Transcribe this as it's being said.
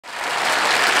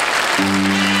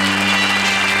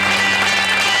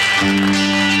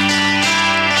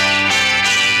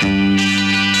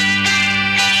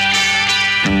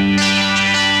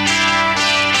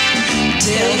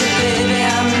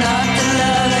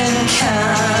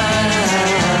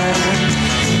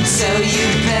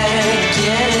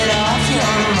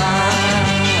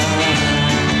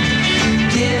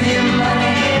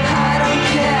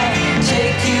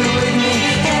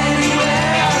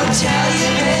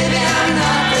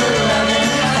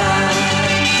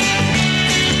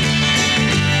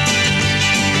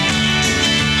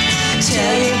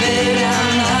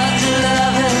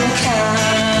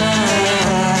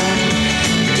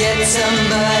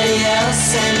Somebody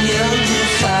else and you'll be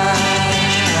fine.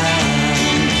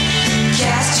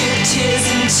 Cast your tears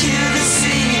into the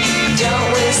sea. Don't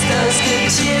waste those good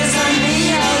tears on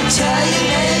me. I'll tell you,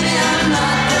 baby, I'm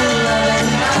not the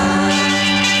loving kind.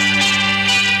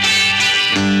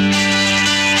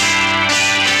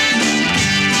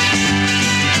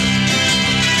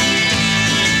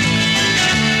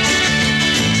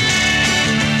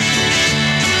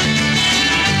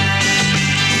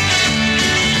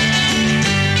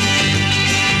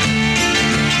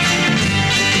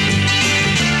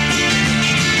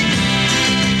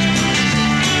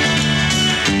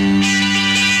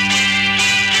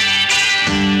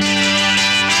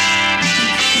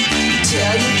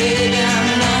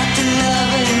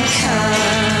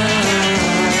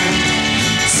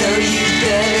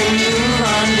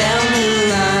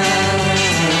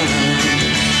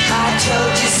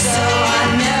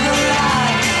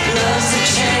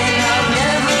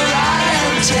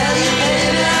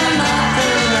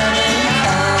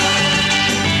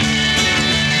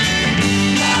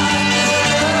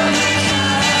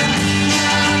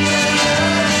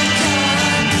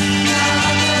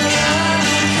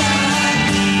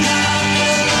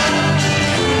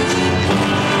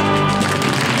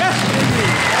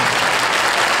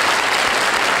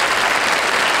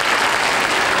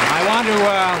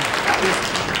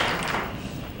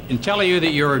 In telling you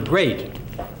that you're great,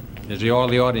 as all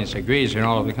the audience agrees and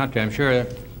all over the country, I'm sure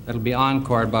that'll be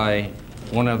encored by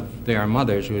one of their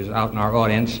mothers who's out in our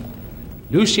audience.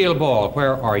 Lucille Ball,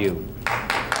 where are you?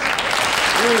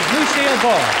 Where's Lucille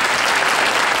Ball?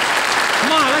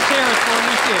 Come on, let's hear it for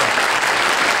Lucille.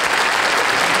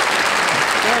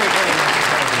 Very, very nice.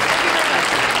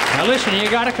 Now listen, you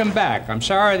got to come back. I'm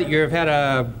sorry that you've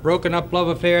had broken up love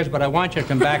affairs, but I want you to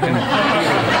come back and...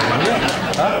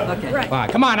 Huh? Okay. Right.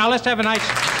 Come on, now let's have a nice...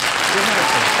 Good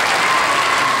night.